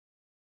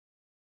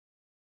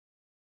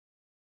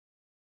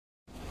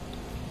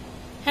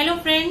Hello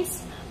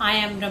friends, I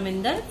am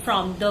Raminder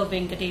from the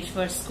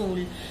Venkateshwar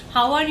school.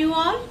 How are you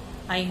all?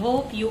 I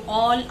hope you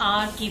all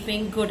are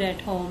keeping good at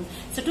home.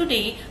 So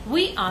today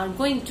we are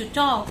going to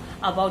talk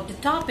about the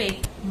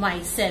topic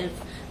myself.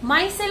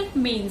 Myself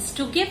means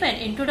to give an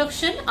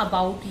introduction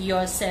about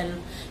yourself.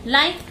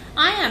 Like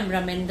I am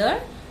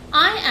Raminder,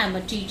 I am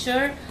a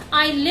teacher,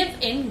 I live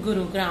in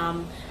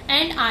Gurugram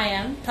and I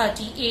am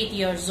 38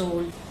 years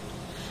old.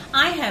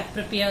 I have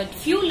prepared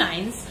few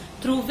lines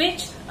through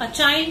which a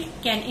child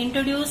can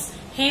introduce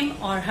him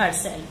or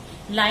herself.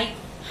 Like,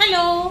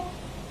 hello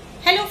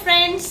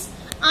friends,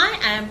 I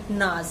am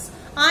Naz.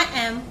 I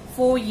am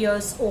 4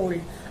 years old.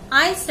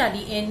 I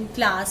study in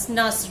class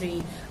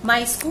nursery.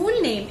 My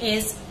school name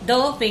is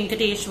the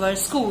Venkateshwar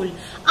school.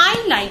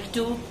 I like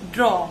to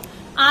draw.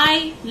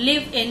 I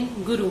live in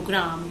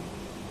Gurugram.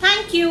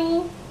 Thank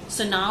you.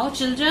 So now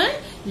children,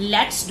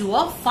 let's do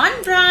a fun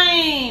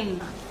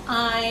rhyme.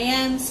 I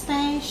am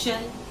special,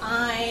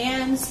 I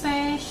am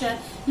special.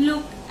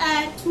 Look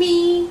at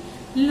me,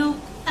 you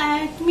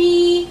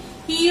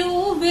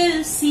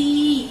will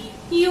see,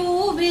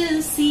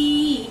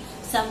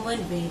 someone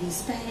very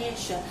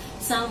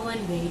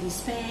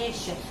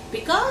special,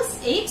 because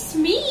it's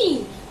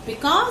me,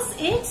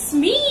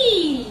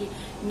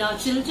 Now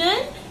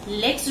children,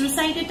 let's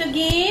recite it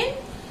again.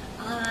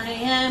 I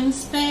am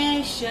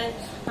special,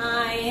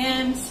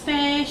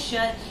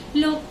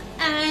 look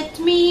at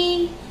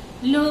me,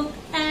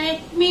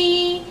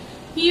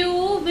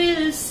 you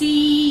will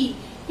see,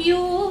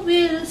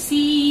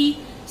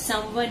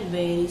 someone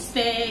very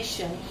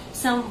special,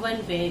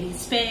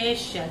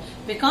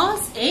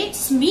 because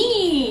it's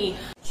me.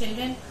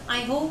 Children,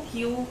 I hope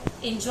you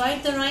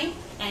enjoyed the rhyme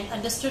and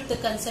understood the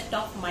concept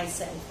of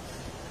myself.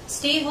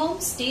 Stay home,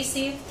 stay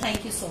safe.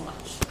 Thank you so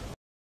much.